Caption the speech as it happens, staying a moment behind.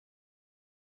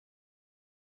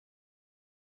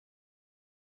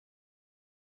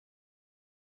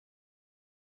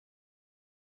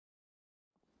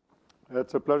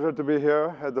It's a pleasure to be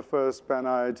here at the first Pan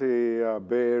IIT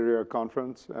Bay Area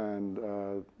conference, and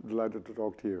delighted to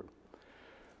talk to you.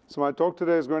 So my talk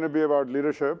today is going to be about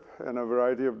leadership in a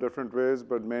variety of different ways,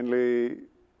 but mainly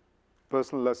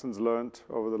personal lessons learned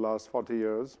over the last 40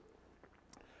 years.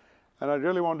 And I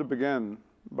really want to begin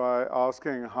by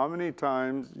asking how many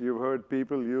times you've heard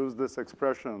people use this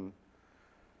expression,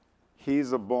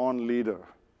 "He's a born leader."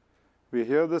 We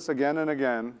hear this again and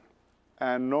again,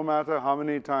 and no matter how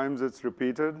many times it's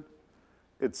repeated,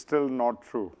 it's still not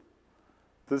true.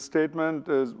 This statement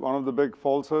is one of the big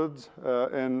falsehoods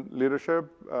in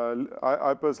leadership.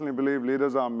 I personally believe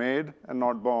leaders are made and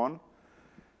not born.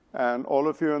 And all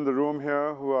of you in the room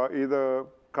here who are either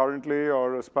currently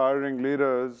or aspiring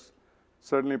leaders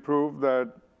certainly prove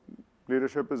that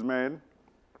leadership is made.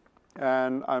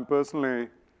 And I'm personally,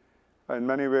 in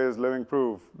many ways, living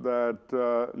proof that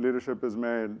leadership is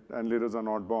made and leaders are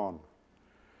not born.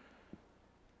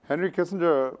 Henry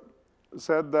Kissinger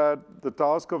said that the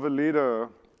task of a leader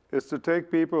is to take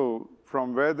people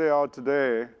from where they are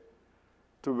today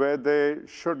to where they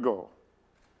should go.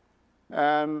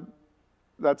 And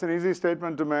that's an easy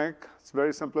statement to make. It's very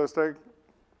simplistic.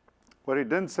 What he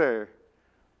didn't say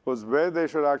was where they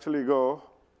should actually go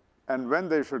and when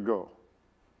they should go.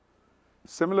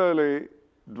 Similarly,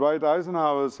 Dwight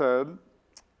Eisenhower said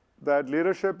that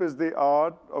leadership is the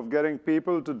art of getting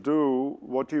people to do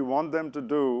what you want them to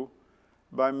do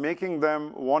by making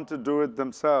them want to do it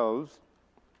themselves.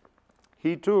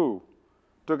 He, too,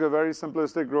 took a very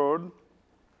simplistic road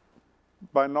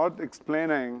by not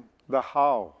explaining the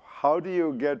how. How do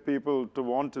you get people to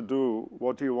want to do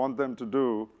what you want them to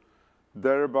do,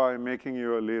 thereby making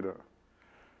you a leader?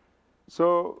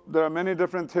 So there are many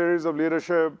different theories of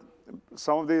leadership.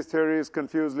 Some of these theories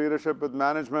confuse leadership with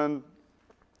management.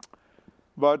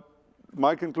 But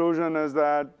my conclusion is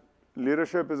that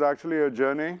leadership is actually a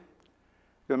journey.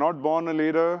 You're not born a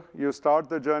leader. You start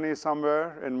the journey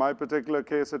somewhere. In my particular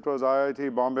case, it was IIT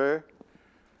Bombay.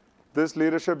 This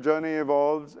leadership journey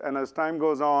evolves, and as time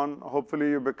goes on, hopefully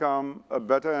you become a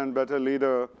better and better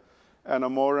leader and a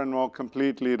more and more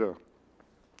complete leader.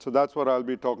 So that's what I'll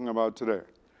be talking about today.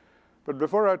 But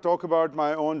before I talk about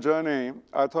my own journey,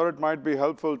 I thought it might be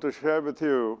helpful to share with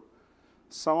you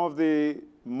some of the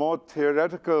more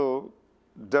theoretical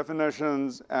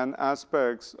definitions and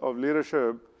aspects of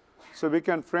leadership so we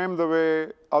can frame the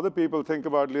way other people think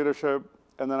about leadership,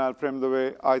 and then I'll frame the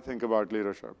way I think about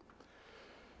leadership.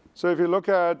 So if you look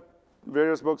at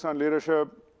various books on leadership,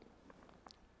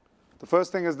 the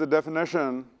first thing is the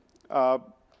definition. The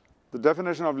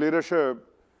definition of leadership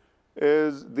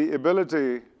is the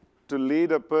ability to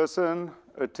lead a person,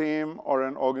 a team, or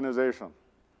an organization.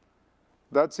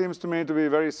 That seems to me to be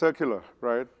very circular,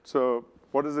 right? So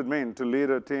what does it mean to lead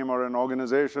a team or an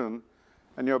organization?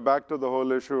 And you're back to the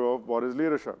whole issue of what is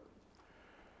leadership.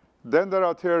 Then there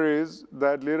are theories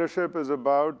that leadership is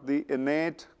about the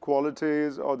innate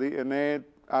qualities or the innate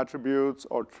attributes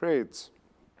or traits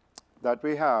that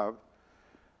we have.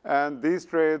 And these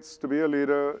traits, to be a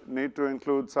leader, need to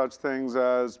include such things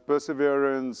as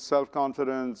perseverance,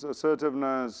 self-confidence,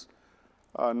 assertiveness,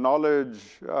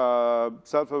 knowledge,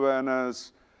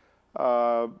 self-awareness,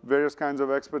 various kinds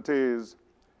of expertise.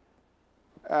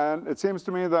 And it seems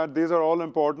to me that these are all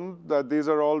important, that these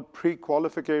are all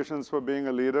pre-qualifications for being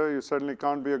a leader. You certainly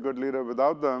can't be a good leader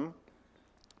without them.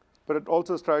 But it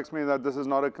also strikes me that this is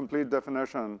not a complete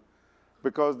definition,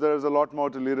 because there is a lot more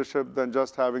to leadership than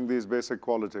just having these basic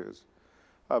qualities.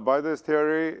 By this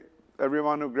theory,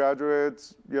 everyone who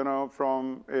graduates,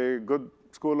 from a good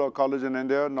school or college in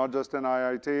India, not just in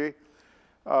IIT,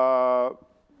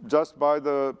 just by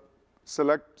the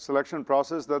selection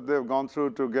process that they've gone through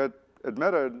to get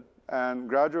admitted and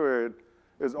graduate,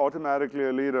 is automatically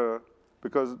a leader,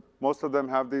 because most of them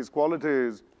have these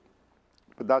qualities.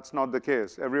 But that's not the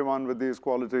case. Everyone with these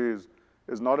qualities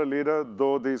is not a leader,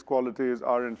 though these qualities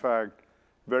are, in fact,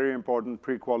 very important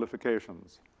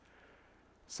pre-qualifications.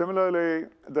 Similarly,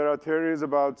 there are theories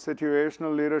about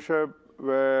situational leadership,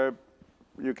 where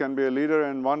you can be a leader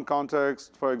in one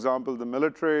context, for example, the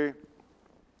military,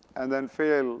 and then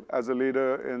fail as a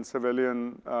leader in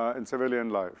civilian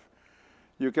life.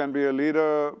 You can be a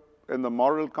leader in the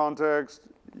moral context.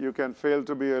 You can fail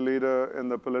to be a leader in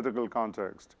the political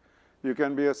context. You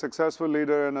can be a successful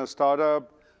leader in a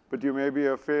startup, but you may be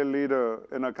a failed leader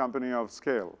in a company of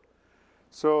scale.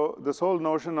 So this whole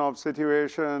notion of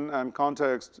situation and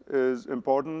context is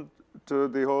important to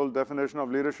the whole definition of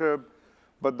leadership,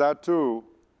 but that too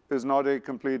is not a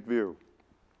complete view.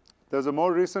 There's a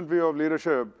more recent view of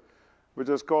leadership, which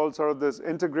is called sort of this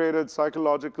integrated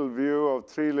psychological view of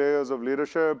 3 layers of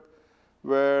leadership,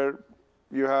 where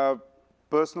you have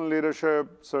personal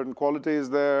leadership, certain qualities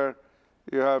there.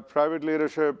 You have private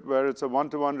leadership, where it's a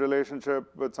one-to-one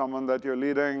relationship with someone that you're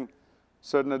leading,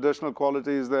 certain additional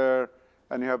qualities there.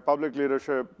 And you have public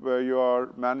leadership, where you are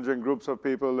managing groups of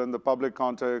people in the public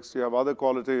context. You have other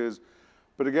qualities.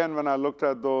 But again, when I looked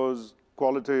at those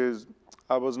qualities,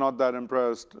 I was not that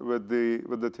impressed with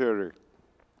the theory.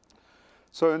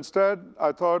 So instead,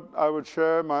 I thought I would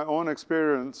share my own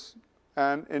experience,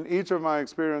 and in each of my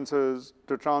experiences,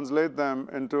 to translate them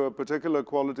into a particular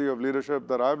quality of leadership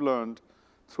that I've learned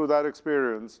through that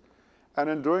experience. And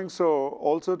in doing so,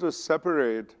 also to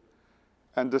separate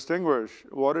and distinguish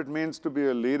what it means to be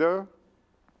a leader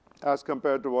as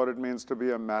compared to what it means to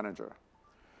be a manager.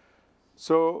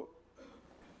 So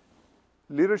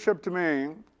leadership to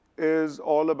me is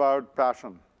all about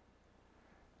passion.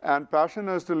 And passion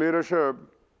is to leadership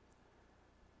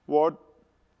what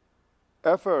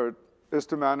effort is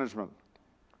to management.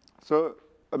 So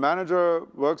a manager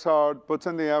works hard, puts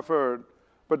in the effort,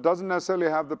 but doesn't necessarily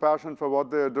have the passion for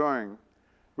what they're doing,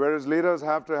 whereas leaders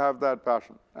have to have that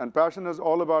passion. And passion is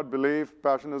all about belief,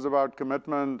 passion is about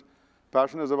commitment,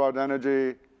 passion is about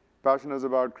energy, passion is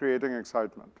about creating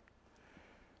excitement.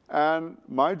 And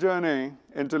my journey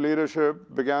into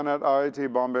leadership began at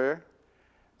IIT Bombay,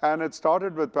 and it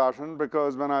started with passion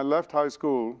because when I left high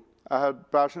school, I had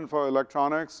passion for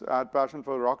electronics, I had passion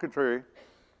for rocketry,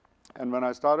 and when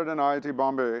I started in IIT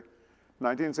Bombay,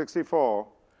 1964,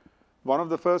 one of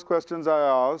the first questions I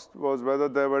asked was whether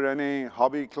there were any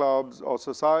hobby clubs or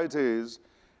societies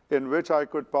in which I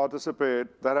could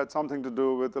participate that had something to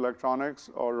do with electronics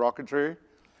or rocketry,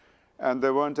 and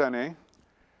there weren't any.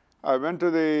 I went to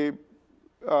the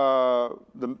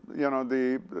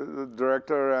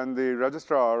director and the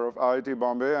registrar of IIT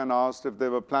Bombay and asked if they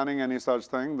were planning any such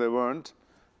thing. They weren't.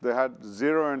 They had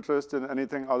zero interest in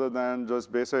anything other than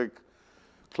just basic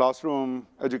classroom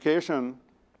education.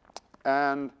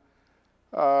 And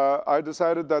I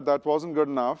decided that that wasn't good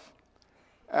enough.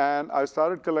 And I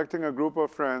started collecting a group of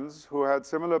friends who had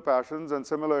similar passions and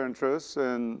similar interests.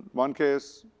 In one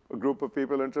case, a group of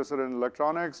people interested in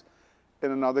electronics.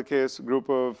 In another case, a group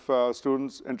of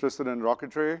students interested in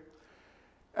rocketry.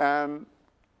 And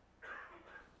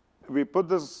we put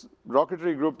this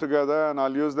rocketry group together, and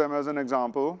I'll use them as an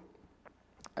example.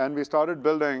 And we started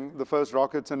building the first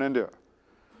rockets in India.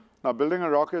 Now, building a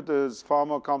rocket is far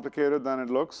more complicated than it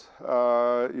looks.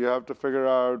 You have to figure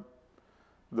out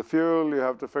the fuel, you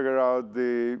have to figure out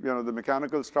the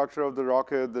mechanical structure of the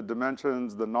rocket, the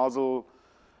dimensions, the nozzle.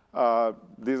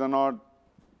 These are not,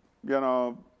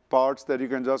 parts that you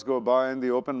can just go buy in the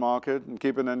open market and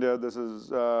keep in India. This is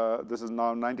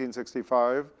now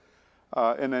 1965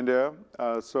 in India,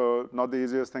 so not the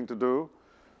easiest thing to do.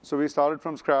 So we started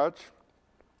from scratch.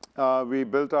 We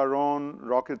built our own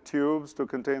rocket tubes to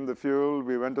contain the fuel.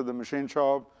 We went to the machine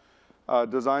shop,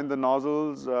 designed the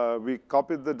nozzles. We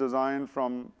copied the design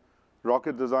from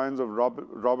rocket designs of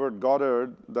Robert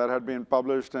Goddard that had been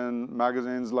published in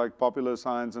magazines like Popular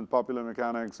Science and Popular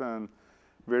Mechanics and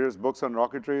various books on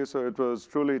rocketry. So it was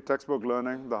truly textbook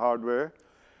learning the hard way.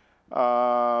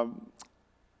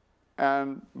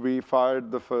 And we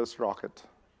fired the first rocket.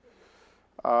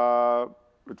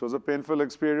 It was a painful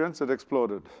experience. It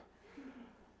exploded.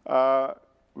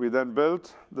 We then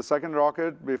built the second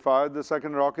rocket. We fired the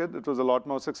second rocket. It was a lot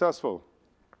more successful.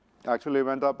 Actually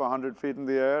went up 100 feet in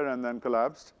the air and then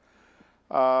collapsed.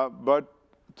 But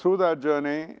through that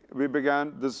journey,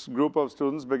 this group of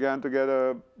students began to get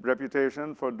a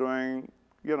reputation for doing,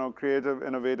 creative,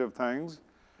 innovative things.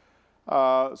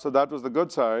 So that was the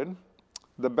good side.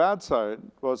 The bad side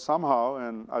was somehow,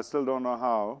 and I still don't know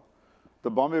how, the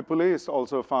Bombay police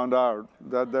also found out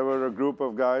that there were a group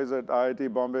of guys at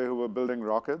IIT Bombay who were building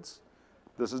rockets.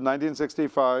 This is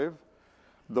 1965.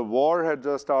 The war had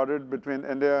just started between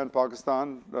India and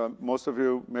Pakistan. Most of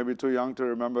you may be too young to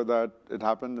remember that it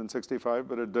happened in '65,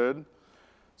 but it did.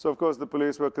 So of course, the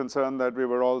police were concerned that we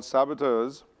were all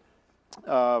saboteurs,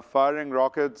 firing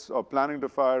rockets or planning to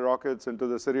fire rockets into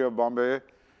the city of Bombay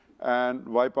and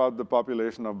wipe out the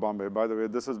population of Bombay. By the way,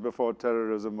 this is before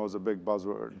terrorism was a big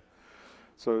buzzword.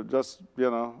 So just,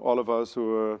 all of us who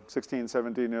were 16,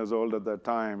 17 years old at that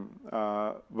time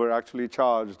were actually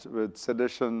charged with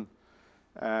sedition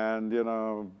and,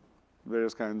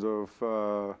 various kinds of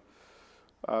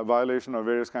violation of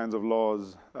various kinds of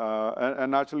laws. And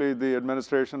naturally, the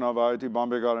administration of IIT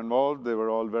Bombay got involved. They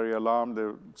were all very alarmed.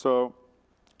 So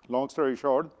long story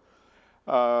short,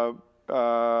 we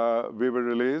were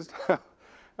released.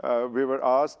 We were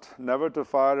asked never to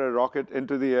fire a rocket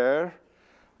into the air,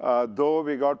 though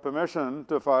we got permission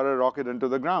to fire a rocket into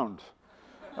the ground.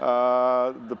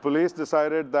 The police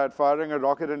decided that firing a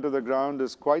rocket into the ground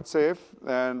is quite safe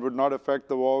and would not affect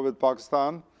the war with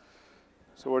Pakistan.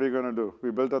 So what are you going to do?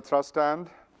 We built a thrust stand,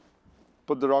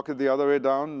 put the rocket the other way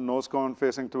down, nose cone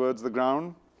facing towards the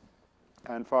ground,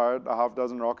 and fired a half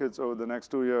dozen rockets over the next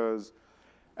 2 years,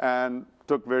 and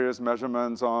took various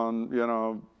measurements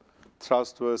on,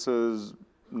 thrust versus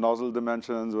nozzle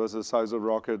dimensions versus size of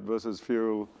rocket versus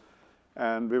fuel.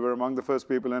 And we were among the first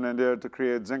people in India to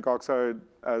create zinc oxide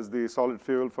as the solid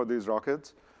fuel for these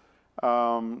rockets.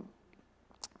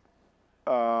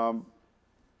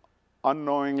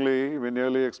 Unknowingly, we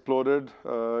nearly exploded,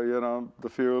 the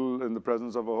fuel in the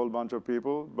presence of a whole bunch of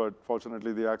people, but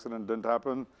fortunately the accident didn't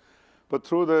happen. But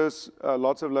through this,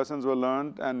 lots of lessons were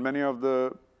learned, and many of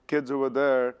the kids who were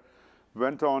there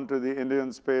went on to the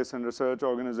Indian Space and Research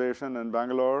Organization in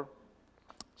Bangalore.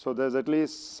 So there's at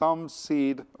least some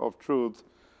seed of truth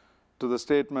to the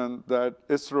statement that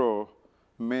ISRO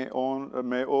may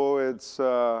owe its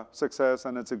success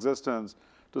and its existence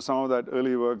to some of that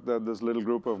early work that this little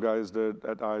group of guys did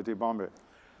at IIT Bombay.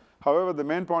 However, the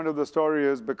main point of the story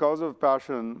is because of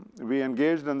passion, we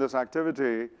engaged in this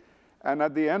activity, and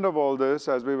at the end of all this,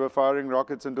 as we were firing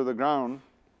rockets into the ground,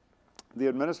 the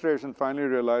administration finally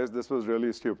realized this was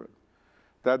really stupid,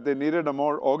 that they needed a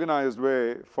more organized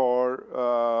way for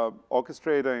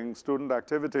orchestrating student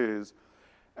activities,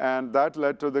 and that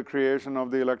led to the creation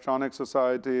of the Electronics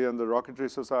Society and the Rocketry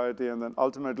Society, and then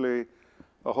ultimately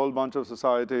a whole bunch of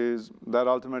societies that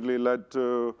ultimately led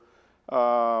to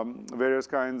various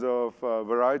kinds of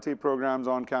variety programs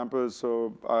on campus.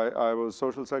 So I was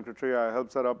social secretary. I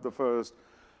helped set up the first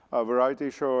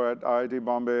variety show at IIT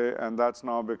Bombay, and that's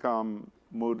now become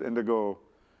Mood Indigo,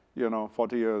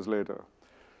 40 years later.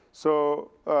 So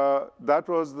that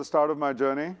was the start of my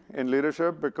journey in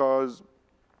leadership, because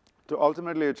to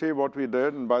ultimately achieve what we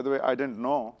did, and by the way, I didn't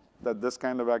know that this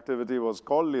kind of activity was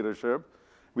called leadership.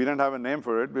 We didn't have a name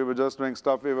for it. We were just doing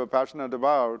stuff we were passionate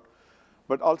about.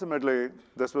 But ultimately,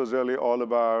 this was really all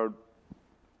about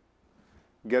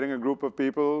getting a group of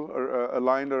people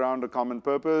aligned around a common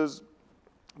purpose,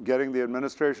 getting the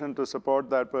administration to support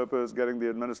that purpose, getting the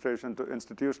administration to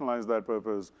institutionalize that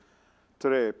purpose.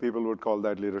 Today, people would call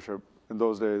that leadership. In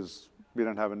those days, we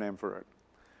didn't have a name for it.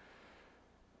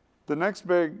 The next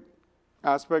big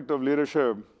aspect of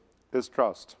leadership is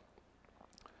trust.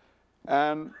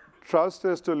 And trust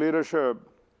is to leadership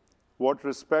what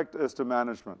respect is to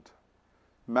management.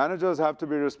 Managers have to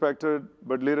be respected,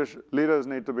 but leaders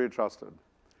need to be trusted.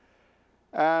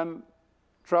 And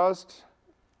trust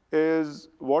is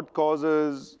what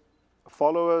causes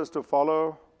followers to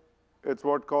follow. It's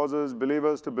what causes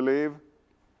believers to believe.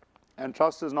 And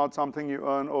trust is not something you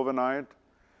earn overnight.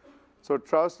 So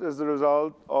trust is the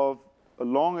result of a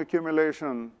long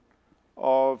accumulation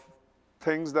of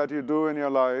things that you do in your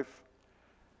life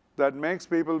that makes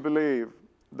people believe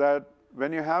that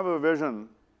when you have a vision,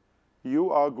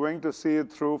 you are going to see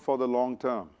it through for the long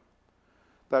term.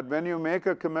 That when you make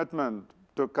a commitment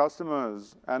to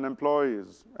customers and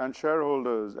employees and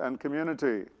shareholders and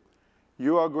community,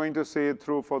 you are going to see it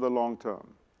through for the long term.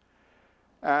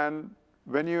 And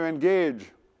when you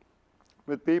engage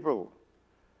with people,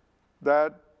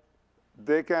 that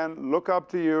they can look up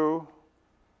to you,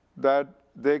 that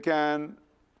they can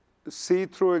see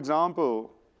through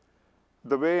example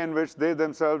the way in which they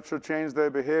themselves should change their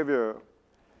behavior.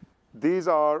 These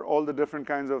are all the different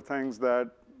kinds of things that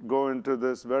go into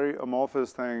this very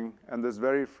amorphous thing and this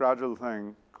very fragile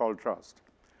thing called trust.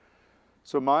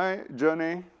 So my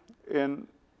journey in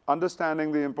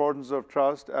understanding the importance of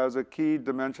trust as a key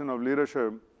dimension of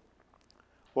leadership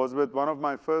was with one of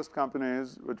my first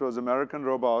companies, which was American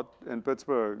Robot in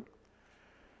Pittsburgh.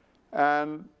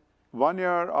 And 1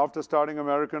 year after starting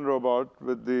American Robot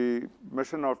with the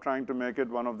mission of trying to make it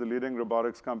one of the leading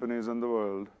robotics companies in the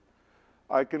world,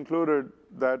 I concluded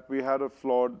that we had a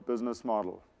flawed business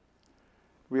model.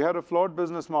 We had a flawed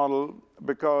business model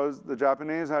because the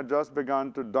Japanese had just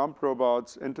begun to dump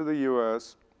robots into the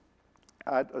US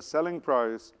at a selling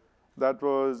price that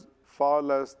was far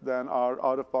less than our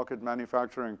out-of-pocket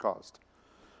manufacturing cost.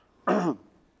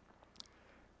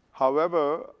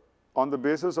 However, on the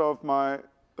basis of my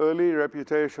early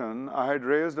reputation, I had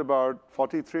raised about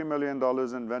 $43 million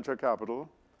in venture capital.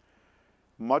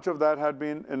 Much of that had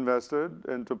been invested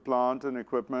into plant and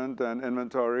equipment and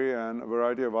inventory and a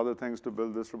variety of other things to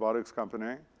build this robotics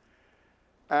company.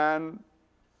 And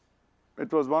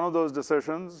it was one of those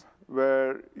decisions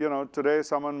where, today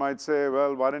someone might say,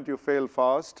 well, why didn't you fail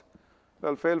fast?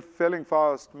 Well, failing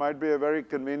fast might be a very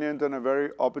convenient and a very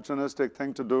opportunistic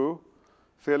thing to do.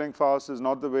 Failing fast is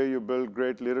not the way you build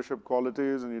great leadership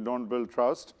qualities, and you don't build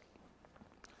trust.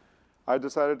 I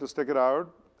decided to stick it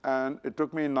out, and it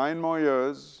took me 9 more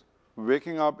years,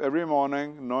 waking up every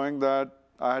morning knowing that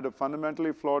I had a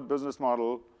fundamentally flawed business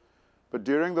model, but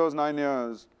during those 9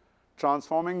 years,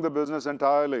 transforming the business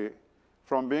entirely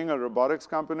from being a robotics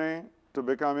company to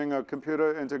becoming a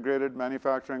computer-integrated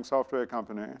manufacturing software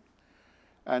company,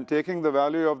 and taking the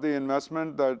value of the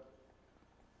investment that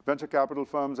venture capital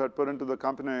firms had put into the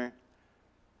company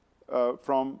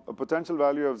from a potential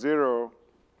value of 0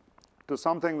 to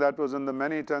something that was in the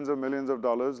many tens of millions of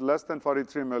dollars, less than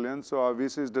 43 million, so our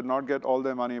VCs did not get all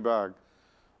their money back.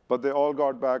 But they all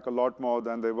got back a lot more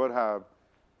than they would have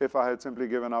if I had simply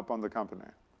given up on the company.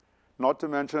 Not to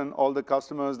mention all the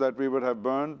customers that we would have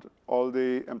burned, all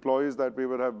the employees that we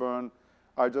would have burned.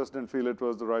 I just didn't feel it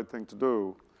was the right thing to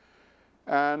do.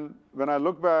 And when I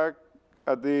look back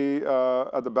at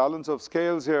the balance of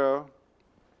scales here,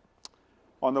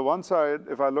 on the one side,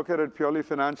 if I look at it purely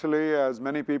financially, as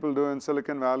many people do in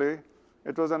Silicon Valley,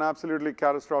 it was an absolutely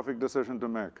catastrophic decision to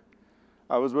make.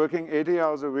 I was working 80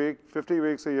 hours a week, 50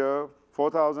 weeks a year,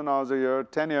 4,000 hours a year,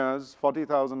 10 years,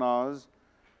 40,000 hours,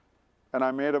 and I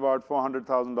made about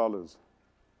 $400,000.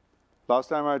 Last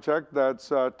time I checked, that's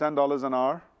 $10 an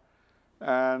hour.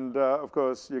 And of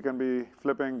course, you can be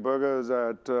flipping burgers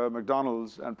at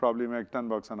McDonald's and probably make 10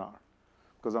 bucks an hour.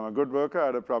 Because I'm a good worker,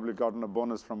 I'd have probably gotten a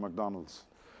bonus from McDonald's.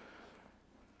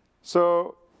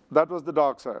 So that was the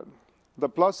dark side. The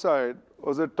plus side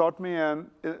was it taught me an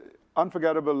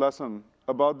unforgettable lesson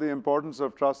about the importance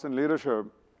of trust in leadership,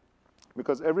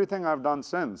 because everything I've done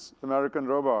since American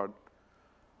Robot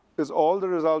is all the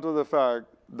result of the fact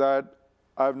that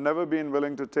I've never been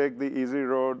willing to take the easy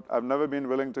road. I've never been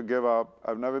willing to give up.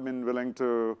 I've never been willing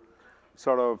to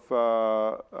sort of,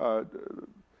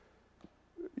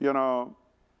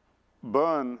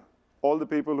 burn all the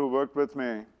people who worked with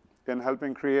me in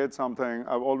helping create something.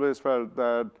 I've always felt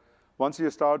that once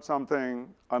you start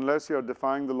something, unless you're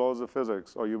defying the laws of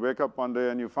physics, or you wake up one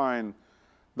day and you find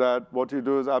that what you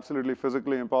do is absolutely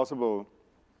physically impossible,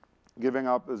 giving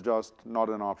up is just not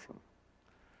an option.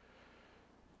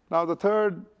 Now, the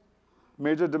third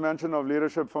major dimension of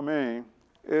leadership for me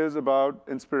is about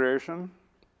inspiration.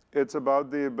 It's about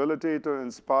the ability to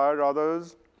inspire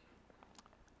others.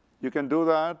 You can do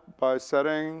that by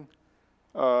setting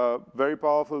a very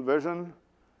powerful vision.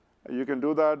 You can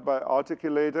do that by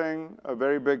articulating a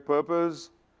very big purpose.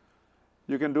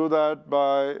 You can do that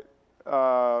by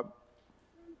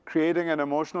creating an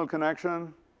emotional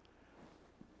connection.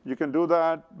 You can do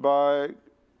that by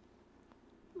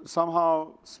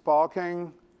somehow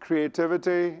sparking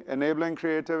creativity, enabling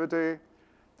creativity.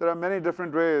 There are many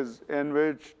different ways in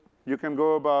which you can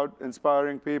go about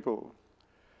inspiring people.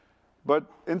 But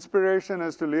inspiration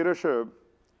is to leadership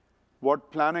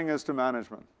what planning is to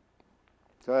management.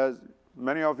 So as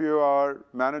many of you are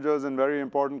managers in very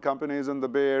important companies in the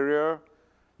Bay Area,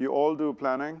 you all do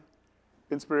planning.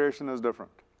 Inspiration is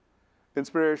different.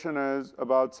 Inspiration is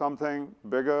about something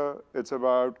bigger. It's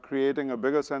about creating a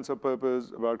bigger sense of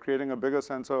purpose, about creating a bigger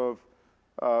sense of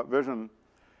vision,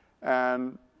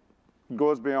 and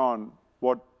goes beyond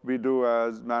what we do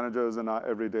as managers in our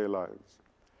everyday lives.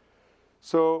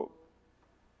 So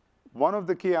one of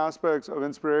the key aspects of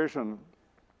inspiration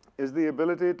is the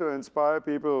ability to inspire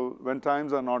people when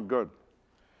times are not good.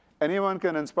 Anyone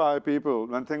can inspire people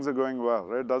when things are going well,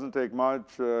 right? It doesn't take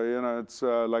much. It's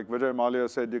like Vijay Mallya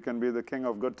said, you can be the king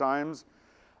of good times.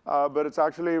 But it's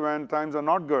actually when times are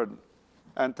not good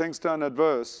and things turn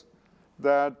adverse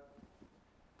that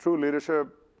true leadership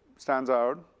stands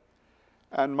out.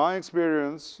 And my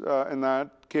experience in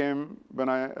that came when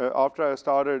after I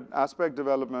started aspect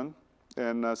development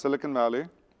in Silicon Valley.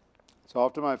 So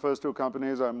after my first 2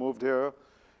 companies, I moved here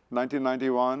in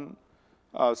 1991,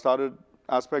 started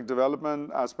Aspect Development.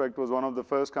 Aspect was one of the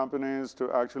first companies to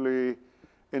actually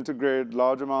integrate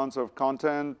large amounts of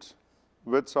content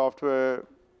with software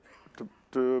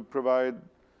to provide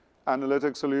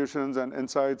analytic solutions and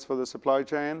insights for the supply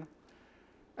chain.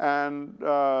 And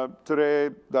today,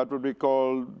 that would be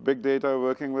called big data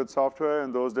working with software.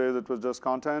 In those days, it was just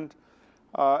content.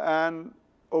 And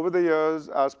over the years,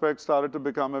 Aspect started to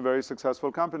become a very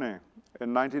successful company.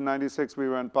 In 1996, we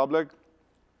went public.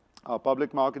 Our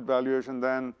public market valuation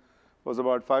then was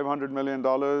about $500 million.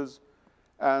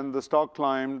 And the stock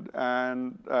climbed.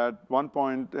 And at one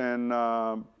point in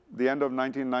the end of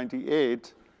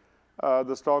 1998,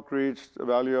 the stock reached a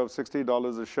value of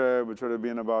 $60 a share, which would have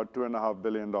been about $2.5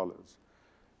 billion.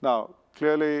 Now,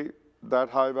 clearly, that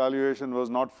high valuation was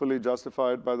not fully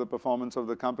justified by the performance of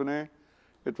the company.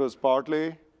 It was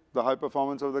partly the high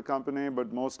performance of the company,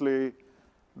 but mostly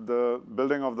the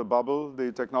building of the bubble,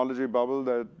 the technology bubble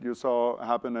that you saw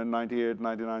happen in 98,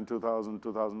 99, 2000,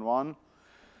 2001.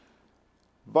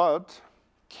 But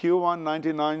Q1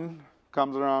 99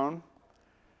 comes around,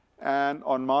 and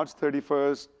on March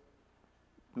 31st,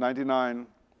 99,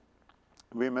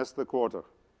 we missed the quarter.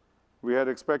 We had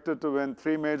expected to win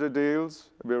 3 major deals.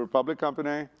 We were a public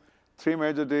company, 3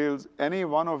 major deals, any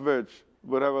one of which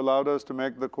would have allowed us to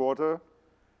make the quarter.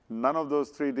 None of those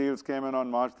 3 deals came in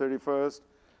on March 31st.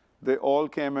 They all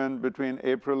came in between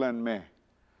April and May.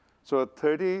 So a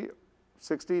 30,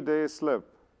 60-day slip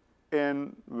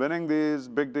in winning these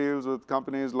big deals with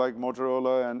companies like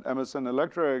Motorola and Emerson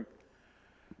Electric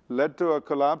led to a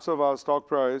collapse of our stock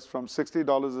price from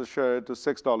 $60 a share to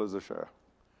 $6 a share.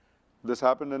 This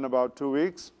happened in about 2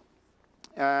 weeks.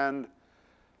 And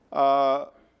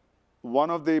one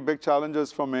of the big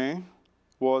challenges for me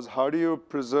was, how do you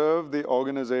preserve the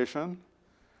organization?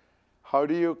 How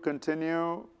do you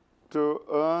continue to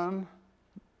earn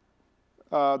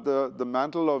the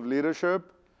mantle of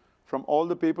leadership from all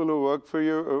the people who work for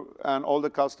you and all the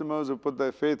customers who put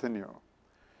their faith in you?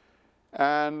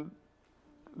 And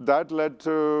that led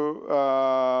to,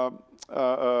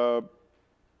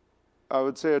 I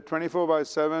would say, a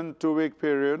 24/7, 2-week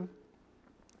period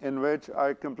in which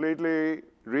I completely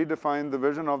redefined the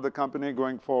vision of the company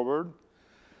going forward.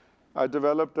 I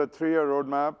developed a 3-year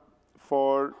roadmap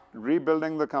for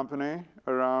rebuilding the company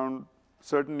around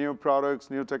certain new products,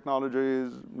 new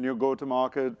technologies, new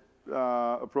go-to-market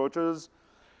approaches,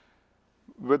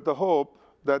 with the hope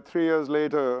that 3 years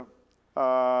later,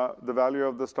 the value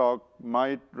of the stock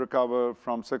might recover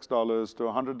from $6 to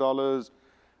 $100,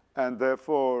 and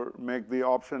therefore make the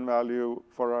option value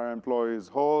for our employees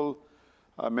whole,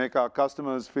 make our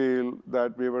customers feel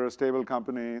that we were a stable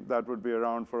company that would be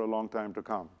around for a long time to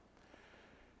come.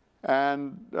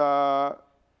 And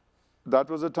that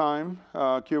was a time,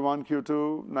 Q1,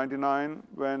 Q2, 99,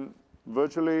 when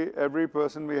virtually every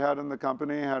person we had in the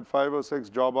company had 5 or 6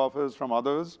 job offers from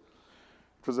others.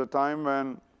 It was a time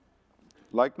when,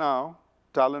 like now,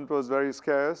 talent was very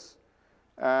scarce,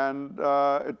 and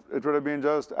it would have been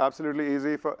just absolutely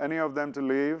easy for any of them to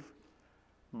leave.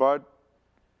 But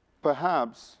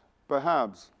perhaps,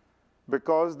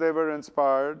 because they were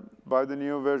inspired by the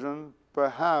new vision,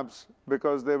 perhaps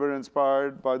because they were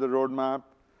inspired by the roadmap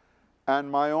and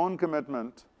my own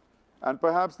commitment, and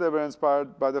perhaps they were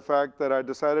inspired by the fact that I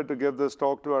decided to give this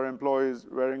talk to our employees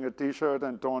wearing a T-shirt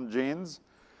and torn jeans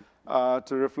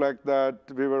to reflect that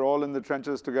we were all in the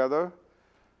trenches together,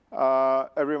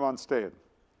 everyone stayed.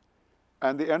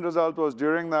 And the end result was,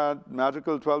 during that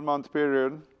magical 12-month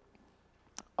period,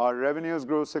 our revenues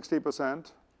grew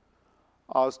 60%.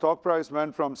 Our stock price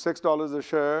went from $6 a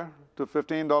share to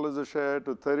 $15 a share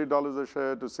to $30 a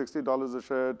share to $60 a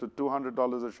share to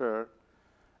 $200 a share.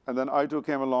 And then I2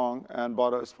 came along and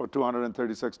bought us for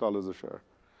 $236 a share.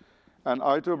 And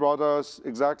I2 bought us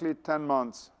exactly 10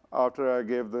 months after I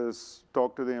gave this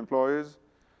talk to the employees.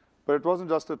 But it wasn't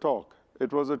just a talk.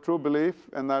 It was a true belief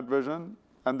in that vision.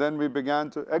 And then we began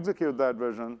to execute that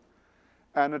vision.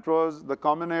 And it was the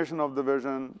combination of the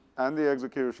vision and the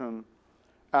execution,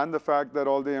 and the fact that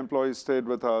all the employees stayed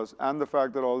with us, and the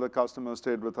fact that all the customers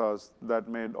stayed with us, that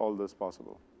made all this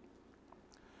possible.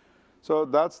 So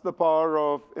that's the power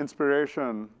of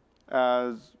inspiration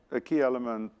as a key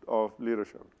element of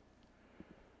leadership.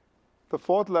 The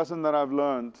 4th lesson that I've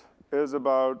learned is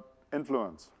about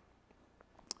influence.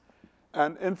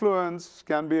 And influence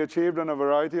can be achieved in a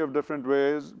variety of different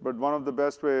ways, but one of the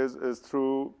best ways is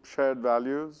through shared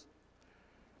values.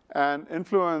 And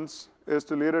influence is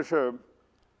to leadership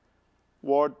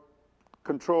what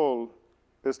control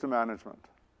is to management.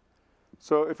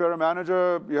 So if you're a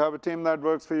manager, you have a team that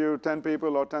works for you, 10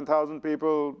 people or 10,000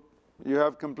 people, you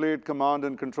have complete command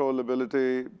and control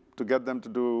ability to get them to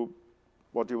do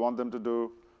what you want them to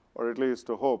do, or at least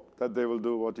to hope that they will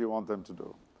do what you want them to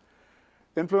do.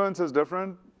 Influence is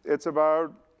different. It's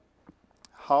about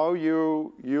how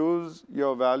you use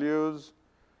your values,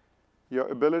 your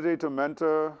ability to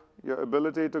mentor, your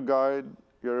ability to guide,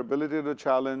 your ability to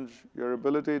challenge, your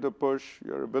ability to push,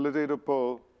 your ability to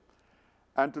pull,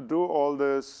 and to do all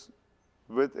this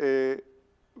with the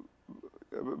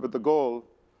goal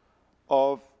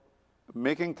of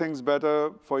making things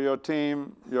better for your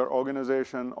team, your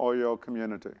organization, or your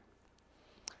community.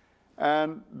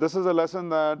 And this is a lesson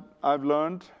that I've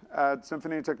learned at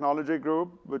Symphony Technology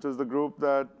Group, which is the group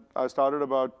that I started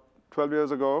about 12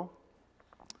 years ago.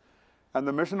 And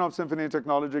the mission of Symphony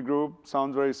Technology Group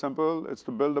sounds very simple. It's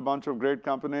to build a bunch of great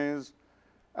companies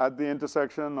at the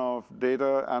intersection of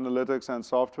data, analytics, and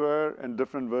software in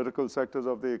different vertical sectors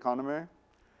of the economy.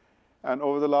 And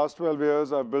over the last 12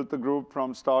 years, I've built the group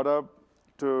from startup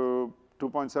to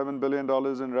 $2.7 billion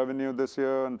in revenue this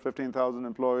year and 15,000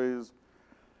 employees.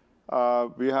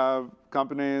 We have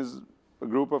companies, a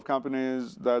group of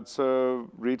companies that serve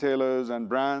retailers and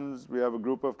brands. We have a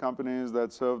group of companies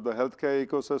that serve the healthcare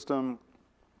ecosystem.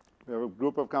 We have a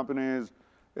group of companies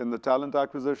in the talent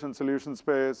acquisition solution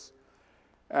space.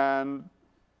 And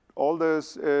all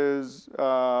this is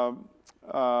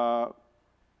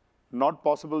not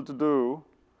possible to do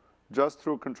just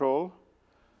through control,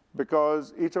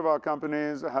 because each of our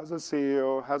companies has a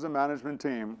CEO, has a management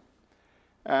team,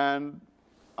 and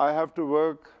I have to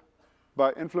work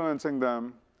by influencing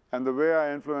them. And the way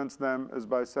I influence them is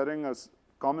by setting a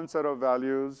common set of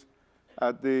values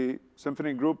at the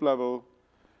Symphony group level,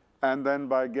 and then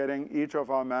by getting each of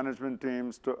our management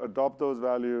teams to adopt those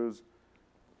values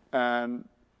and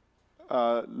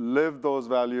live those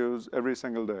values every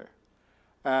single day.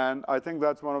 And I think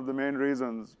that's one of the main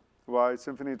reasons why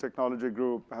Symphony Technology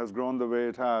Group has grown the way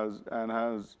it has and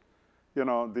has,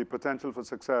 the potential for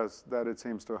success that it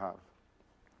seems to have.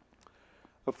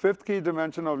 A fifth key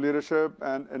dimension of leadership,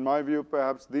 and in my view,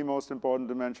 perhaps the most important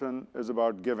dimension, is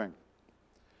about giving.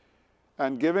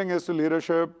 And giving is to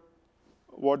leadership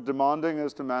what demanding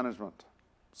is to management.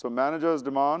 So managers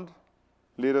demand,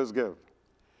 leaders give.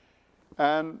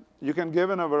 And you can give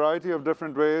in a variety of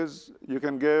different ways. You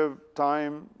can give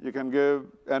time, you can give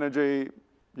energy,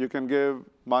 you can give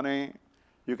money,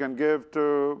 you can give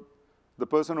to the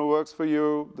person who works for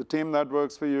you, the team that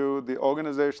works for you, the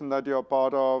organization that you're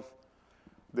part of,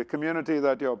 the community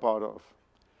that you're part of.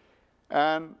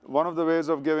 And one of the ways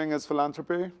of giving is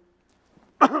philanthropy.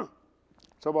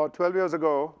 So about 12 years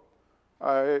ago,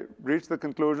 I reached the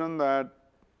conclusion that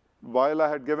while I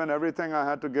had given everything I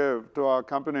had to give to our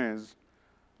companies,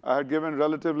 I had given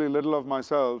relatively little of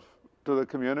myself to the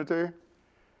community.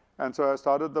 And so I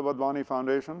started the Wadhwani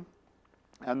Foundation.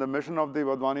 And the mission of the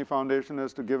Wadhwani Foundation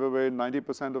is to give away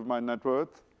 90% of my net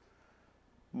worth,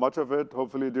 much of it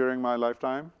hopefully during my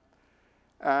lifetime.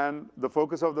 And the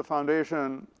focus of the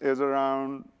foundation is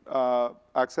around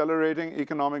accelerating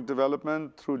economic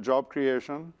development through job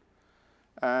creation,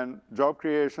 and job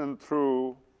creation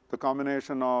through the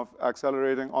combination of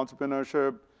accelerating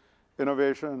entrepreneurship,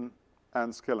 innovation,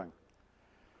 and skilling.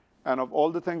 And of all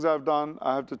the things I've done,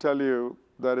 I have to tell you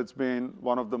that it's been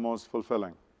one of the most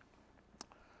fulfilling.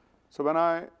 So when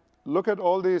I look at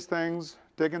all these things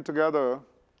taken together,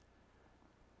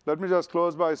 let me just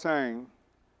close by saying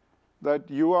that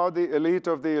you are the elite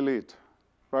of the elite,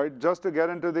 right? Just to get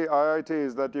into the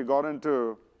IITs that you got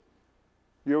into,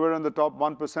 you were in the top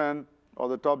 1% or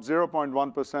the top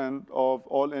 0.1% of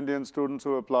all Indian students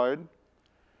who applied.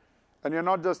 And you're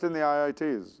not just in the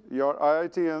IITs. You're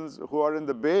IITians who are in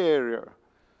the Bay Area.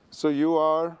 So you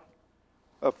are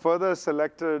a further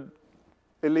selected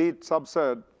elite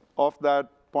subset of that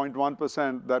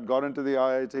 0.1% that got into the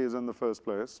IITs in the first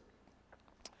place.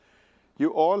 You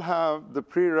all have the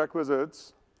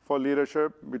prerequisites for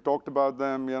leadership. We talked about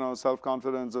them,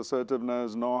 self-confidence,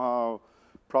 assertiveness, know-how,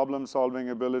 problem-solving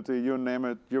ability, you name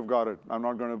it, you've got it. I'm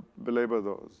not going to belabor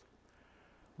those.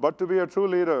 But to be a true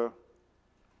leader,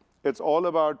 it's all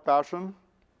about passion.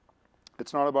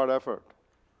 It's not about effort.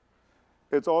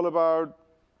 It's all about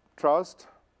trust.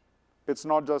 It's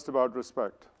not just about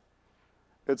respect.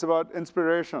 It's about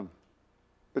inspiration.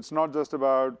 It's not just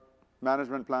about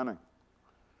management planning.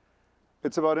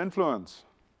 It's about influence.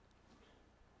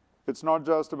 It's not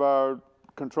just about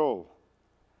control.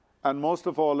 And most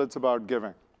of all, it's about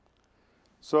giving.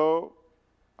 So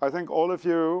I think all of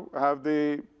you have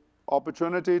the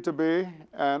opportunity to be,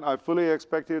 and I fully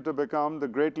expect you to become, the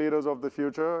great leaders of the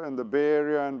future in the Bay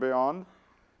Area and beyond.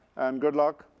 And good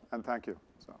luck, and thank you.